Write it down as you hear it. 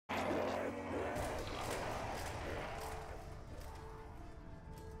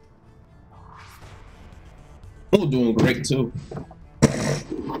Oh, doing great too.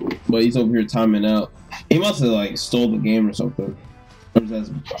 But he's over here timing out. He must have like stole the game or something. Or just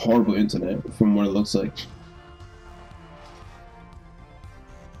has horrible internet from what it looks like.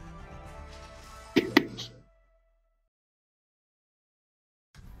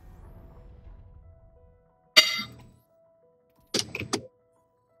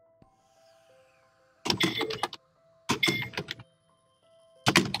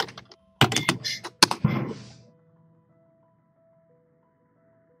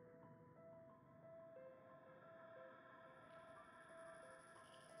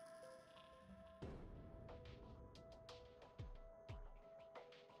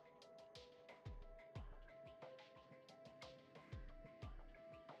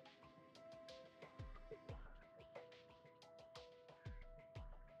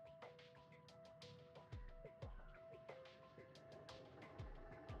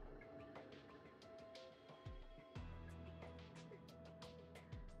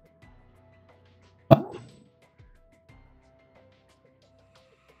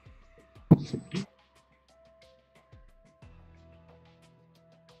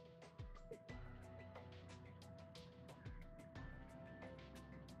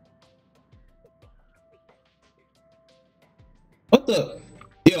 What the?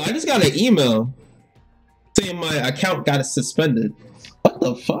 Yo, I just got an email saying my account got suspended. What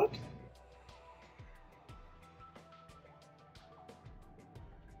the fuck?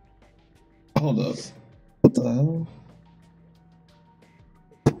 Hold up. What the hell?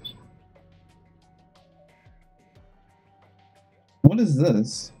 What is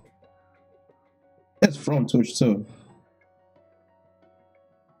this? It's from Twitch too.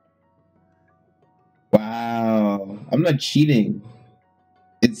 Wow. I'm not cheating.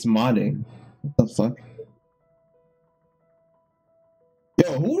 It's modding. What the fuck?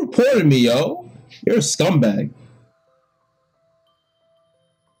 Yo, who reported me, yo? You're a scumbag.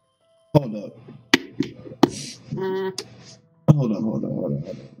 Hold up. Hold on.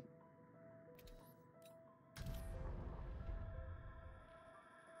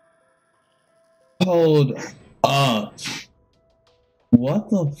 Hold up. What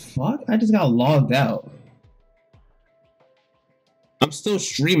the fuck? I just got logged out. I'm still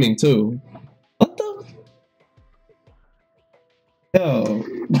streaming too. What the? Yo.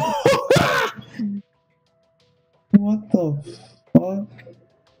 What the fuck?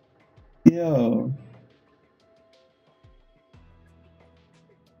 Yo.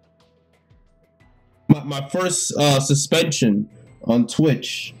 My first suspension on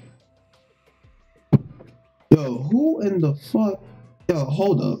Twitch. Yo, who in the fuck? Yo,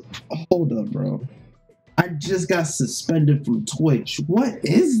 hold up, bro. I just got suspended from Twitch. What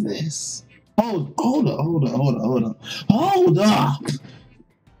is this? Hold up.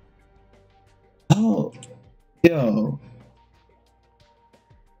 Oh, yo.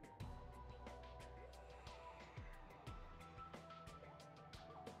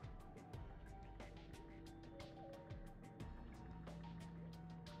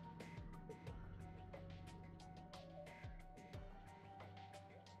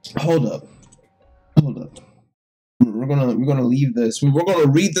 Hold up. We're gonna leave this. We're gonna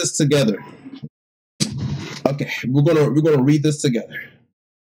read this together. Okay, we're gonna read this together.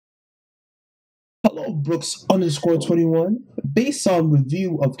 Hello, Brooks_21. Based on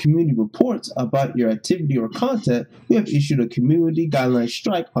review of community reports about your activity or content, we have issued a community guideline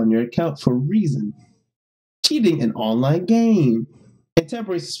strike on your account for reason: cheating an online game, and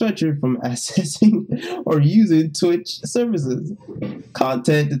temporary suspension from accessing or using Twitch services.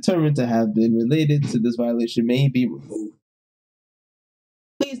 Content determined to have been related to this violation may be removed.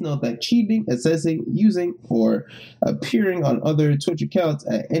 Please note that cheating, accessing, using, or appearing on other Twitch accounts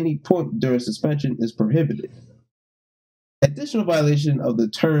at any point during suspension is prohibited. Additional violation of the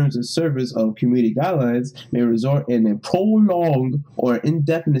terms and service of community guidelines may result in a prolonged or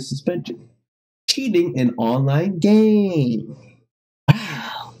indefinite suspension. Cheating an online game.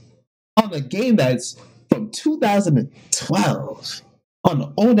 Wow. On a game that's from 2012. On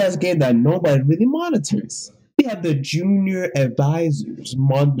an old-ass game that nobody really monitors. We have the junior advisors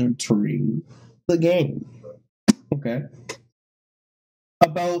monitoring the game. Okay.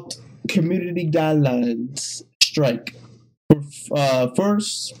 About community guidelines strike. For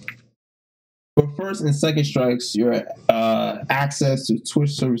first and second strikes, your access to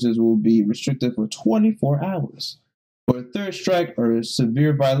Twitch services will be restricted for 24 hours. For a third strike or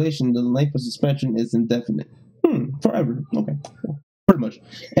severe violation, the length of suspension is indefinite. Forever. Okay. Pretty much.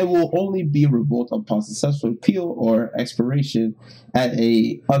 It will only be revoked upon successful appeal or expiration at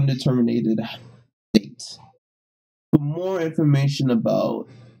a undetermined date. For more information about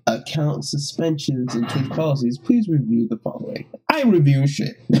account suspensions and Twitch policies, please review the following. I ain't reviewing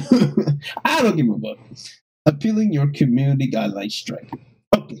shit. I don't give a fuck. Appealing your community guidelines strike.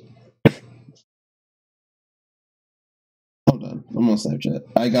 Okay. Hold on. I'm on Snapchat.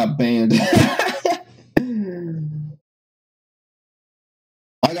 I got banned.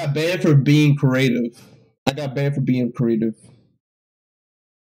 I got banned for being creative. I got banned for being creative.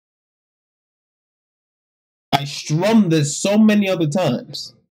 I strummed this so many other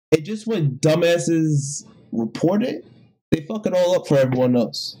times. It just when dumbasses report it, they fuck it all up for everyone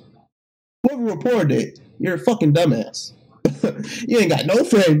else. Whoever reported it, you're a fucking dumbass. You ain't got no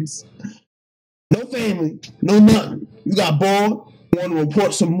friends, no family, no nothing. You got bored, want to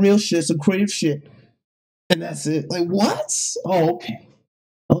report some real shit, some creative shit, and that's it. Like, what? Oh, okay.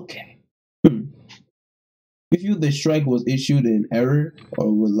 Okay. If you the strike was issued in error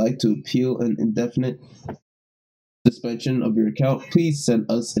or would like to appeal an indefinite suspension of your account, please send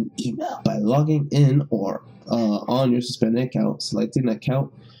us an email by logging in or on your suspended account, selecting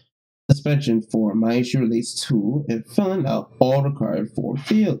account suspension form my issue relates to, and filling out all required form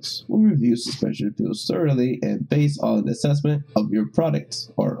fields. We'll review suspension appeals thoroughly and based on the assessment of your product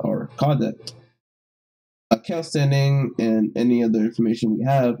or conduct, account standing, and any other information we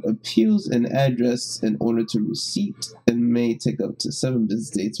have. Appeals and address in order to receipt and may take up to 7 business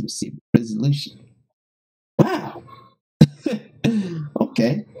days to receive resolution. Wow.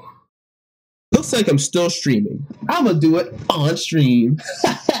 Okay. Looks like I'm still streaming. I'm gonna do it on stream.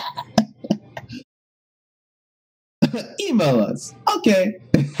 Email us. Okay.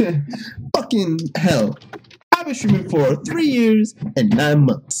 Fucking hell. I've been streaming for 3 years and 9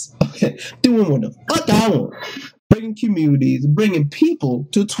 months. Okay. Doing what the fuck I want. Bringing communities, bringing people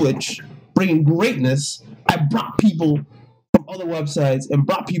to Twitch, bringing greatness. I brought people from other websites and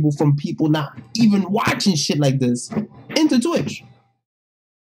brought people from people not even watching shit like this into Twitch.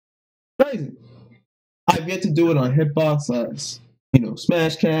 Crazy. I've yet to do it on Hitbox,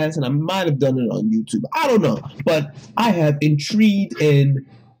 Smashcast, and I might have done it on YouTube. I don't know, but I have intrigued and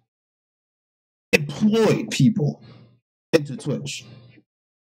employed people into Twitch.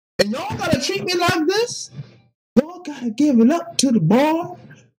 And y'all gotta treat me like this? Y'all gotta give it up to the boy,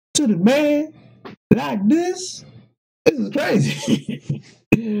 to the man, like this? This is crazy.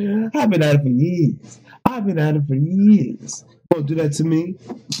 I've been at it for years. Don't do that to me.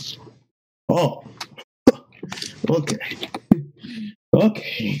 Oh. Okay.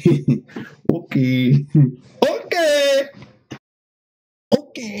 Okay. Okay.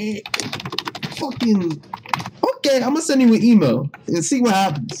 Fucking. Okay, I'm gonna send you an email and see what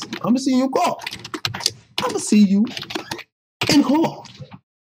happens. I'm gonna see you in court. I'm gonna see you in court.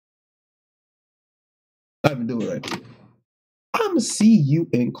 I haven't do it right. I'm gonna see you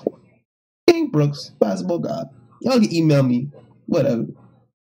in court. King Brooks, basketball god. Y'all can email me, whatever.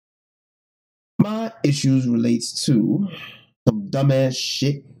 My issues relates to some dumbass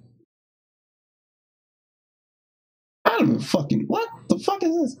shit. I don't know fucking what the fuck is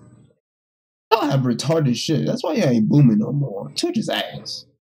this? Y'all have retarded shit. That's why y'all ain't booming no more. Twitch is ass.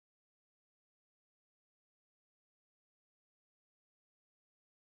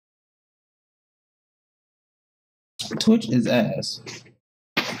 Twitch is ass.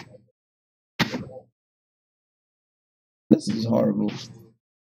 This is horrible.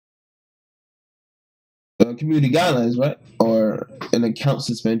 Community guidelines, right? Or an account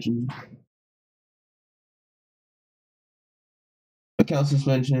suspension. Account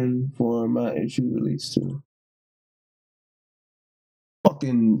suspension for my issue relates to.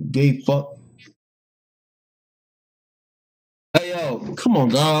 Fucking gay fuck. Hey yo, come on,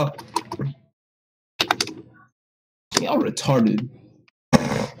 God. Y'all retarded.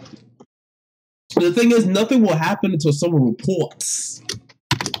 The thing is, nothing will happen until someone reports.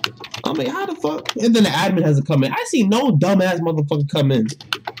 I mean, how the fuck? And then the admin has to come in. I see no dumbass motherfucker come in.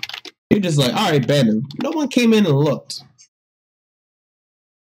 You're just like, all right, ban him. No one came in and looked.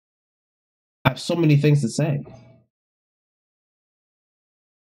 I have so many things to say.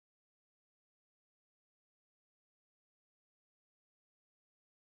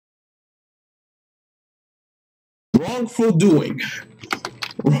 Wrongful doing.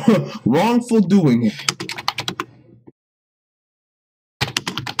 Wrongful doing.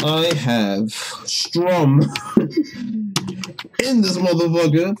 I have strum in this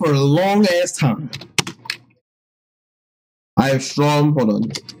motherfucker for a long ass time. I have strum. Hold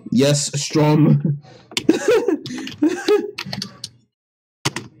on. Yes, strum.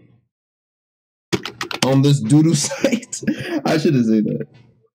 On this doodoo site. I shouldn't say that.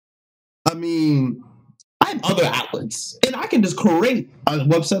 I mean, I other outlets, and I can just create a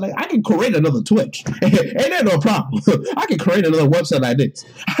website. Like I can create another Twitch, and there's no problem. I can create another website like this.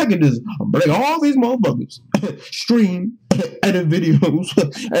 I can just bring all these motherfuckers, stream, edit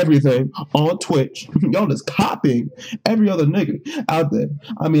videos, everything on Twitch. Y'all just copying every other nigga out there.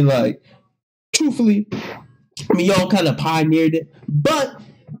 I mean, like, truthfully, I mean, y'all kind of pioneered it, but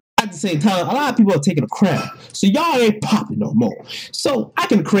at the same time, a lot of people are taking a crown. So y'all ain't popping no more. So I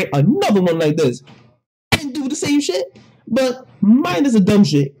can create another one like this and do the same shit. But mine is a dumb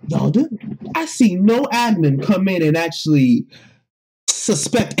shit. Y'all do. I see no admin come in and actually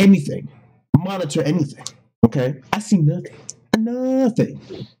suspect anything, monitor anything. Okay? I see nothing. Nothing.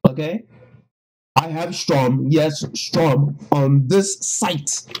 Okay? I have Strum. Yes, Strum on this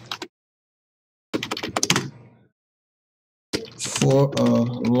site for a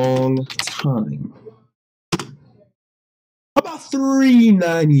long time. About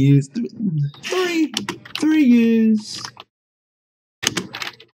 9 years. 3 years,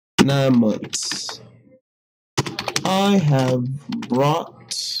 9 months. I have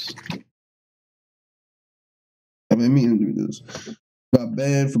brought. I've been meaning to do this. Got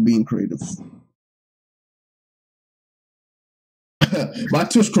banned for being creative. My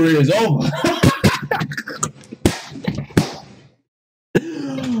Twitch career is over.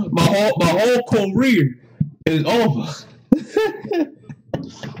 my whole career is over.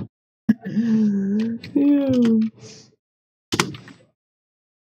 Yeah.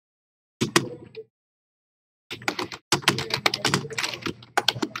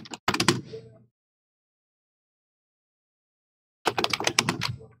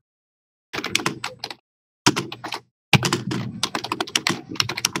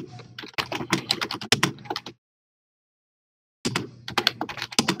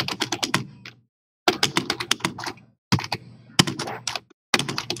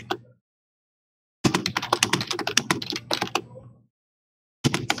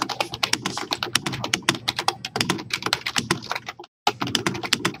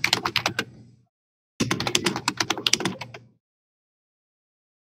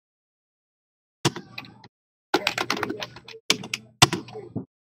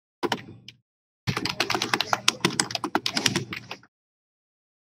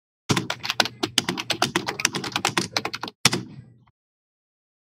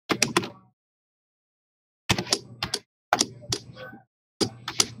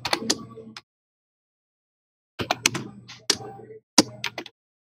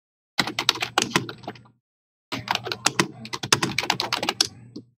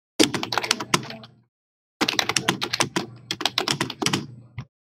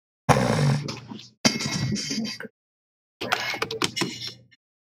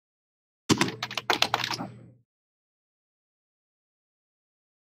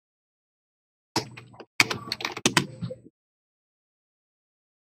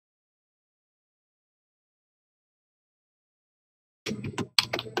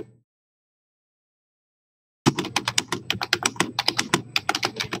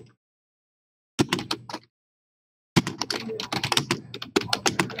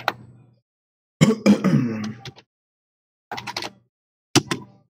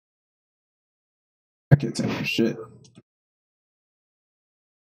 I can't type for shit.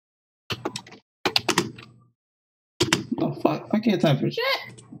 Oh fuck! I can't type for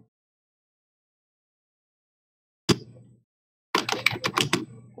shit.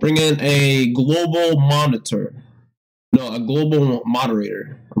 Bring in a global monitor. No, a global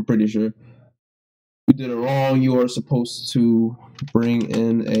moderator. I'm pretty sure. You did it wrong. You are supposed to bring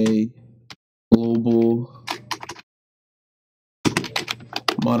in a global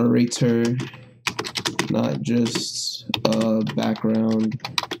moderator, not just a background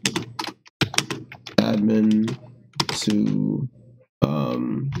admin to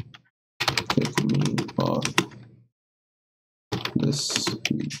click me off this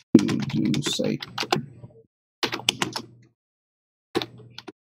do site.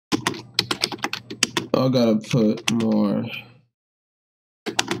 I gotta put more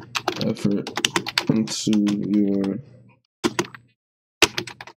effort into your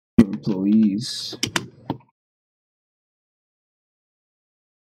employees.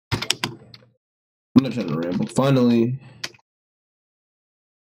 I'm not trying to ramble. Finally,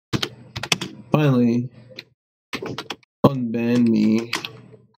 unban me,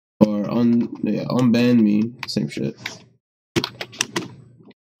 or unban me. Same shit.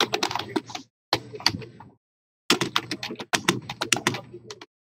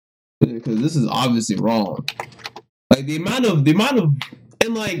 Because this is obviously wrong. Like the amount of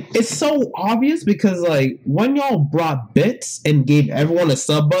And like it's so obvious because like when y'all brought bits and gave everyone a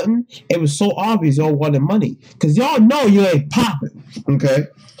sub button, it was so obvious y'all wanted money because y'all know you ain't popping. Okay,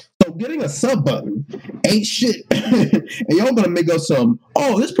 so getting a sub button ain't shit, and y'all gonna make us some.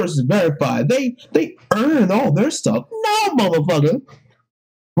 Oh, this person's verified. They earn all their stuff. No, motherfucker.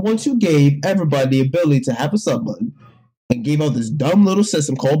 Once you gave everybody the ability to have a sub button and gave out this dumb little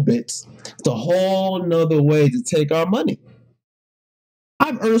system called bits, it's a whole nother way to take our money.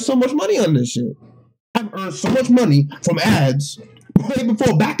 I've earned so much money on this shit. I've earned so much money from ads way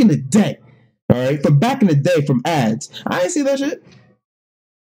before back in the day. All right, from back in the day from ads. I ain't see that shit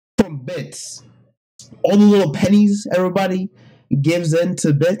from bits. All the little pennies everybody gives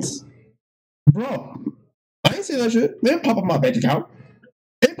into bits, bro. I ain't see that shit. They didn't pop up my bank account.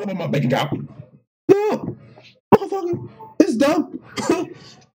 They didn't pop up my bank account. No, motherfucker, it's dumb.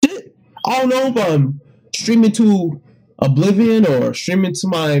 Shit. I don't know if I'm streaming to Oblivion or streaming to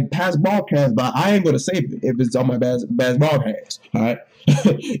my past broadcast, but I ain't gonna save it if it's on my past broadcast. All right,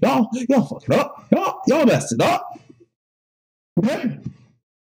 y'all fuck it up. Y'all messed it up. Okay?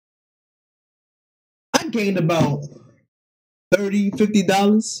 I gained about $30,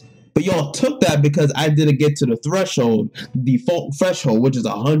 $50, but y'all took that because I didn't get to the threshold, the default threshold, which is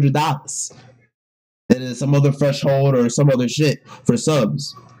 $100. And then some other threshold or some other shit for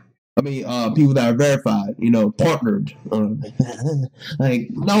subs. I mean, people that are verified, partnered. Like,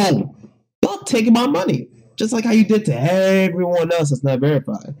 no, y'all taking my money. Just like how you did to everyone else that's not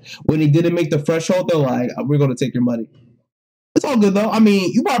verified. When they didn't make the threshold, they're like, we're going to take your money. It's all good, though. I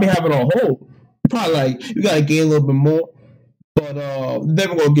mean, you probably have it on hold. You probably you got to gain a little bit more. But they're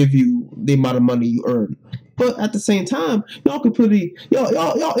going to give you the amount of money you earn. But at the same time, y'all could put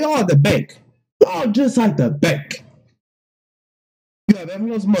y'all at the bank. Y'all just like the bank. You have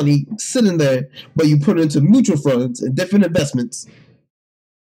everyone's money sitting there, but you put it into mutual funds and different investments,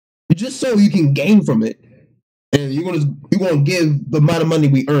 just so you can gain from it. And you're gonna give the amount of money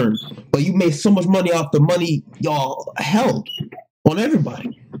we earn, but you made so much money off the money y'all held on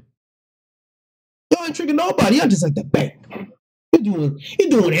everybody. Y'all ain't tricking nobody. Y'all just like the bank. You're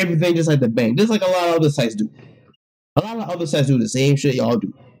doing everything just like the bank, just like a lot of other sites do. A lot of other sites do the same shit y'all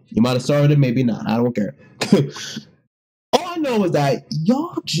do. You might have started it, maybe not. I don't care. All I know is that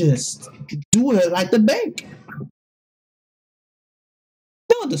y'all just do it like the bank.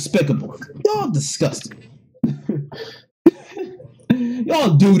 Y'all despicable. Y'all disgusting.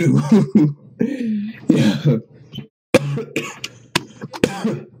 Y'all doo doo. Yeah.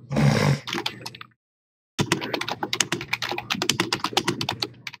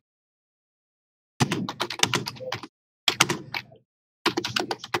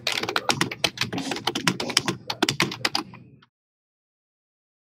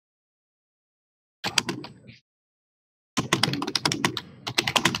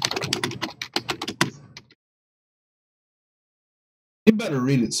 You better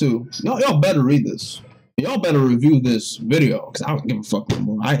read it too. Y'all better read this. Y'all better review this video because I don't give a fuck no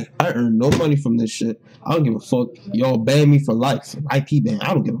more. I earn no money from this shit. I don't give a fuck. Y'all ban me for life. IP ban.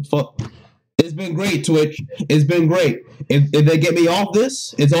 I don't give a fuck. It's been great, Twitch. It's been great. If they get me off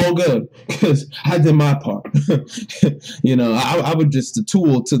this, it's all good because I did my part. I was just a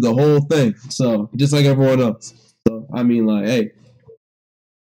tool to the whole thing. So just like everyone else. So I mean, like, hey,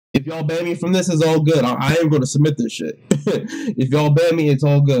 if y'all ban me from this, it's all good. I am going to submit this shit. If y'all ban me, it's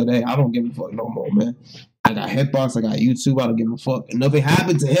all good. Hey, I don't give a fuck no more, man. I got Hitbox. I got YouTube. I don't give a fuck. And nothing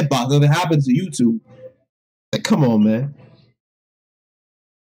happened to Hitbox. Nothing happened to YouTube. Like, come on, man.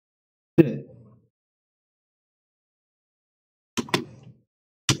 Shit.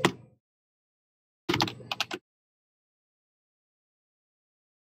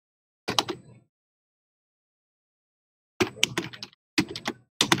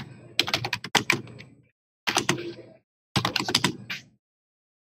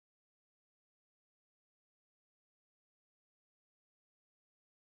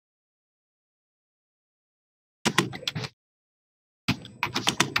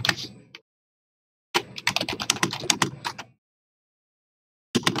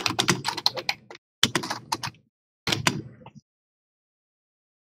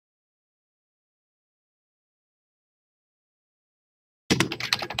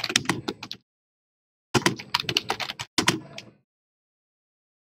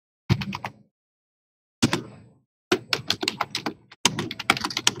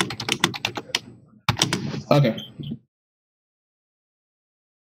 Okay.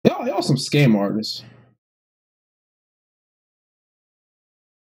 Y'all some scam artists.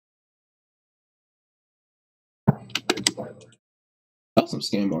 Y'all some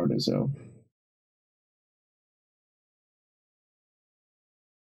scam artists, yo.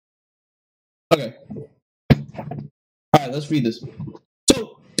 Alright, let's read this.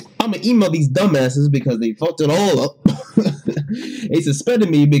 So, I'm gonna email these dumbasses because they fucked it all up. They suspended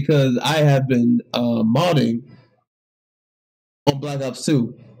me because I have been modding on Black Ops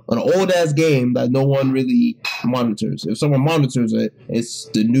 2. An old ass game that no one really monitors. If someone monitors it, it's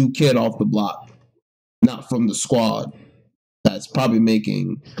the new kid off the block, not from the squad that's probably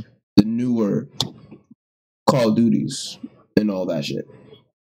making the newer Call of Duties and all that shit.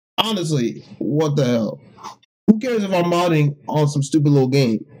 Honestly, what the hell? Who cares if I'm modding on some stupid little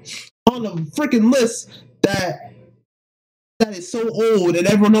game? On a freaking list that is so old and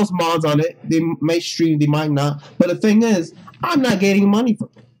everyone else mods on it. They may stream, they might not. But the thing is, I'm not getting money from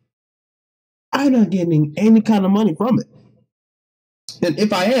it. I'm not getting any kind of money from it. And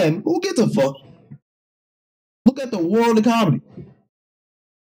if I am, who gives a fuck? Look at the world of comedy.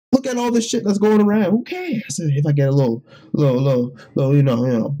 Look at all this shit that's going around. Who cares if I get a little,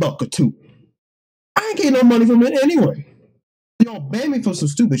 buck or two? I ain't getting no money from it anyway. Y'all ban me for some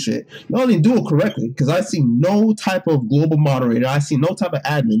stupid shit. Y'all didn't do it correctly because I see no type of global moderator. I see no type of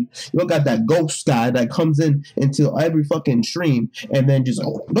admin. Y'all got that ghost guy that comes in into every fucking stream and then just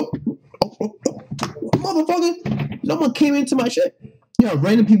motherfucker, someone came into my shit. Yeah,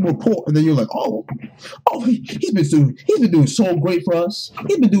 random people report, and then you're like, he's been doing so great for us.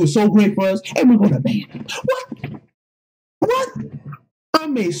 He's been doing so great for us, and we're gonna ban him. What? I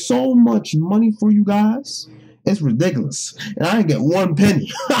made so much money for you guys. It's ridiculous, and I didn't get one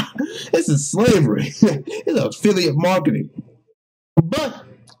penny. This is slavery. It's affiliate marketing. But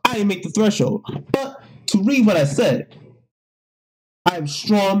I didn't make the threshold. But to read what I said, I'm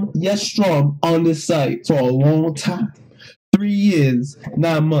strong, yes strong, on this site for a long time. 3 years,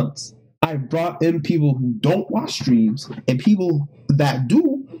 9 months. I brought in people who don't watch streams and people that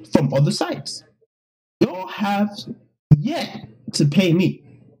do from other sites. Y'all have yet to pay me,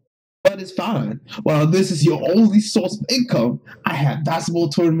 but it's fine. While this is your only source of income, I have basketball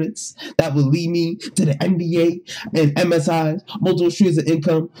tournaments that will lead me to the NBA and MSIs, multiple streams of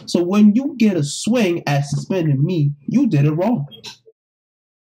income. So when you get a swing at suspending me, you did it wrong.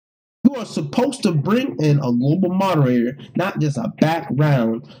 You are supposed to bring in a global moderator, not just a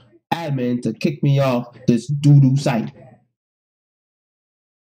background admin to kick me off this doo-doo site.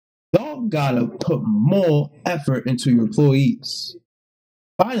 Y'all gotta put more effort into your employees.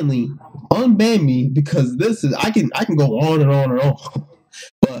 Finally, unban me because this is I can go on and on and on,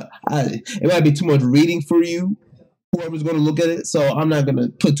 but it might be too much reading for you, whoever's gonna look at it. So I'm not gonna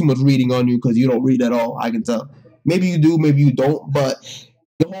put too much reading on you because you don't read at all. I can tell. Maybe you do, maybe you don't, but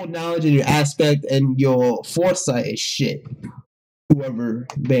your whole knowledge and your aspect and your foresight is shit. Whoever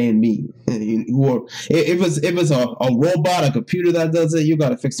banned me, if it's a robot, a computer that does it, you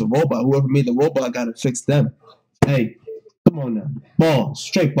gotta fix the robot. Whoever made the robot gotta fix them. Hey, come on now, balls,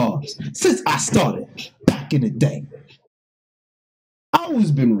 straight balls. Since I started back in the day, I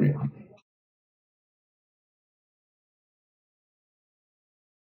always been real.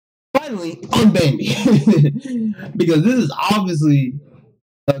 Finally, unban me because this is obviously.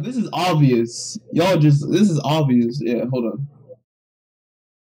 This is obvious. This is obvious. Yeah, hold on.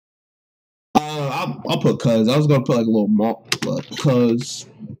 I'll put cuz. I was gonna put like a little mark, but cuz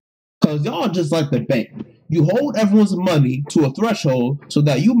y'all just like the bank. You hold everyone's money to a threshold so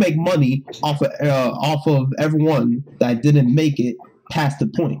that you make money off of everyone that didn't make it past the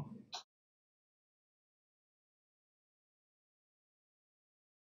point.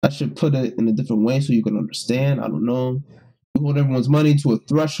 I should put it in a different way so you can understand. I don't know. You hold everyone's money to a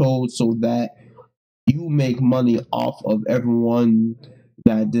threshold so that you make money off of everyone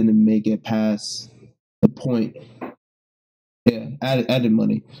that didn't make it past the point. Yeah, added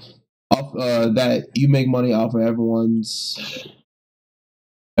money off that you make money off of everyone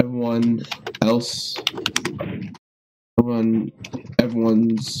else,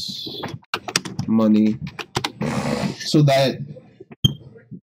 everyone's money, so that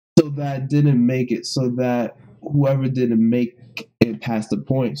didn't make it, so that whoever didn't make it past the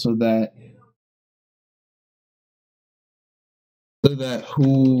point, so that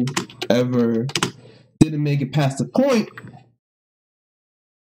whoever didn't make it past the point,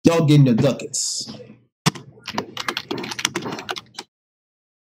 y'all getting your ducats.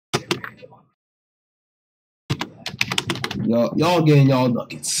 Y'all getting y'all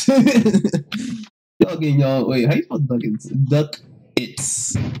ducats. Y'all getting y'all. Wait, how you spell ducats?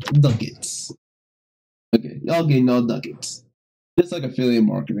 Ducats. Okay, y'all getting y'all ducats. Just like affiliate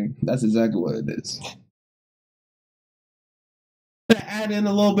marketing. That's exactly what it is. Should I add in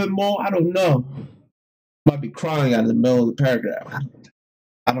a little bit more? I don't know. Might be crying out in the middle of the paragraph.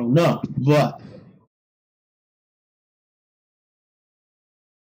 I don't know, but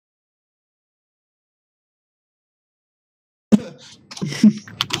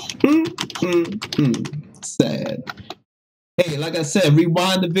Sad. Hey, like I said,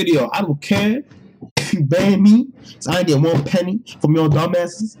 rewind the video. I don't care if you ban me, so I ain't get 1 penny from your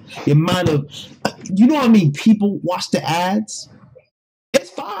dumbasses. The amount of, you know what I mean, people watch the ads.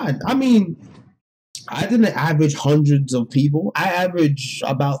 It's fine. I mean, I didn't average hundreds of people. I averaged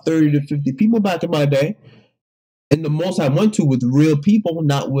about 30 to 50 people back in my day. And the most I went to with real people,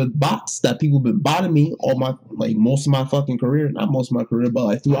 not with bots that people been botting me all my, like, most of my fucking career. Not most of my career, but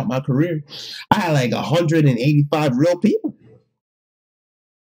like throughout my career. I had like 185 real people.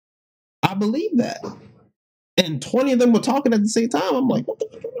 I believe that. And 20 of them were talking at the same time. I'm like, what the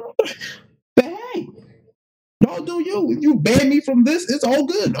fuck? But hey, no, do you. If you ban me from this, it's all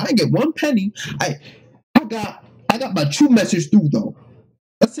good. I ain't get 1 penny. I got my true message through though.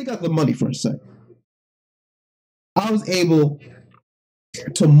 Let's take out the money for a sec. I was able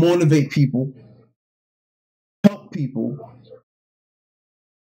to motivate people, help people,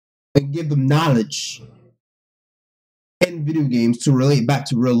 and give them knowledge in video games to relate back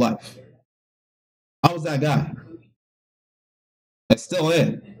to real life. I was that guy. I still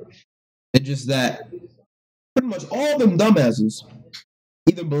am. It's just that pretty much all them dumbasses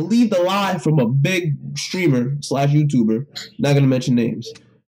either believe the lie from a big streamer / YouTuber, not gonna mention names,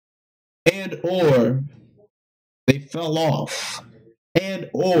 and or they fell off, and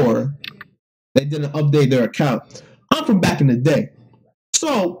or they didn't update their account. I'm from back in the day.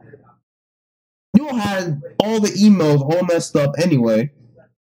 So you'll have all the emails all messed up anyway.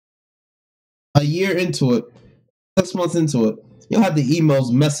 A year into it, 6 months into it, you'll have the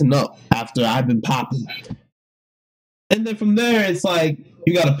emails messing up after I've been popping. And then from there, it's like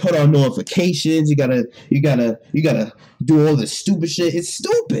you gotta put on notifications. You gotta do all this stupid shit. It's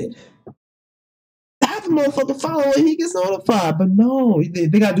stupid. Have a motherfucker follow and he gets notified, but no, they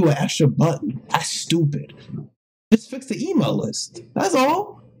gotta do an extra button. That's stupid. Just fix the email list. That's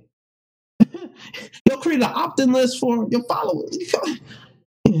all. You'll create an opt-in list for your followers.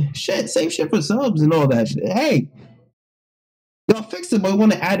 Shit, same shit for subs and all that shit. Hey, y'all fix it, but we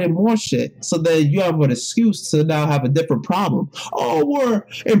want to add in more shit so that you have an excuse to now have a different problem. Oh, we're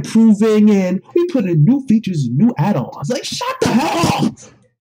improving and we put in new features and new add-ons. Like, shut the hell up!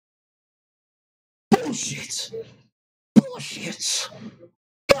 Bullshit. Bullshit.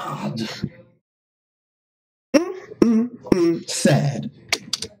 God. Sad.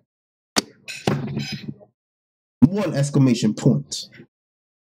 1 exclamation point.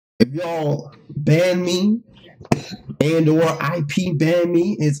 If y'all ban me and or IP ban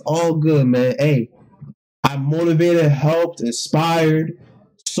me, it's all good, man. Hey, I motivated, helped, inspired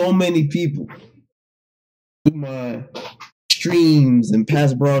so many people through my streams and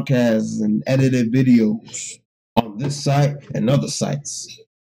past broadcasts and edited videos on this site and other sites.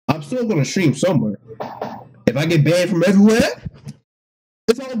 I'm still gonna stream somewhere. If I get banned from everywhere,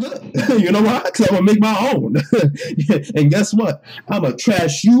 it's all good. You know why? Because I'm gonna make my own. And guess what? I'm gonna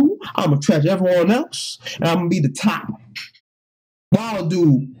trash you. I'm gonna trash everyone else, and I'm gonna be the top. While I'll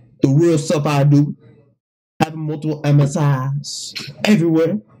do the real stuff I do, having multiple MSIs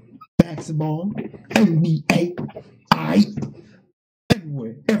everywhere, basketball, NBA, I,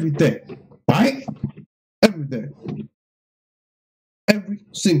 everywhere, everything, right? Everything, every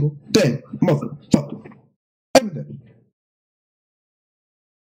single thing, motherfucker, everything.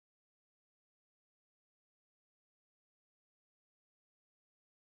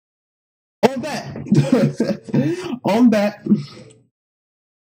 On that, on that,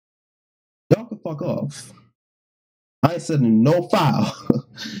 y'all can fuck off. I ain't sending no file.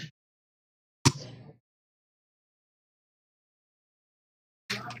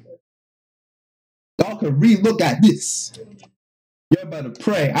 Y'all can re-look at this. Y'all better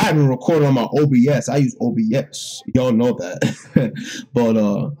pray. I haven't recorded on my OBS. I use OBS. Y'all know that. But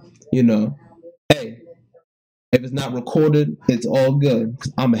you know, hey, if it's not recorded, it's all good.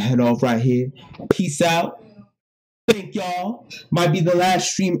 I'ma head off right here. Peace out. Thank y'all. Might be the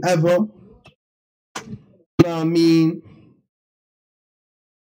last stream ever. You know what I mean?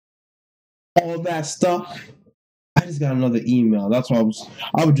 All that stuff. I just got another email. That's why I was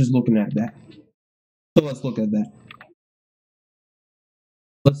just looking at that. So let's look at that.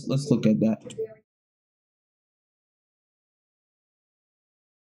 Let's look at that.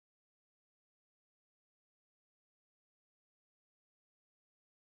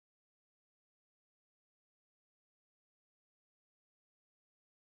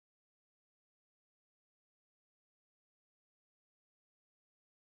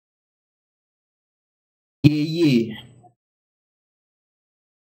 Yeah.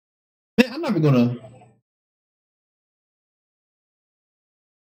 Man, I'm never gonna.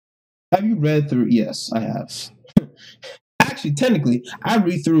 Have you read through? Yes, I have. Actually, technically, I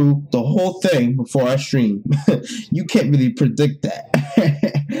read through the whole thing before I stream. You can't really predict that.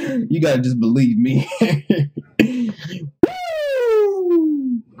 You gotta just believe me.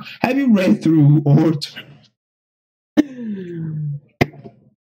 Woo! Have you read through or?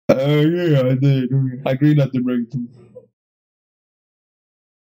 Yeah, I did. I agree not to read through.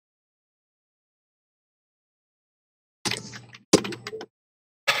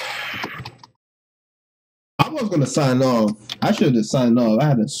 I was gonna sign off. I should have signed off. I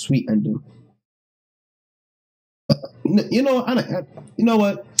had a sweet ending. You know, you know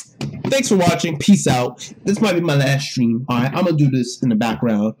what? Thanks for watching. Peace out. This might be my last stream. All right, I'm gonna do this in the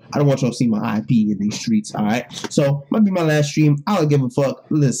background. I don't want y'all to see my IP in these streets. All right, so might be my last stream. I don't give a fuck.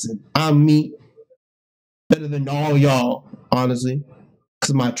 Listen, I'm me, better than all y'all, honestly,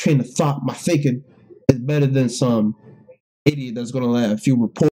 because my train of thought, my thinking, is better than some idiot that's gonna let a few reports.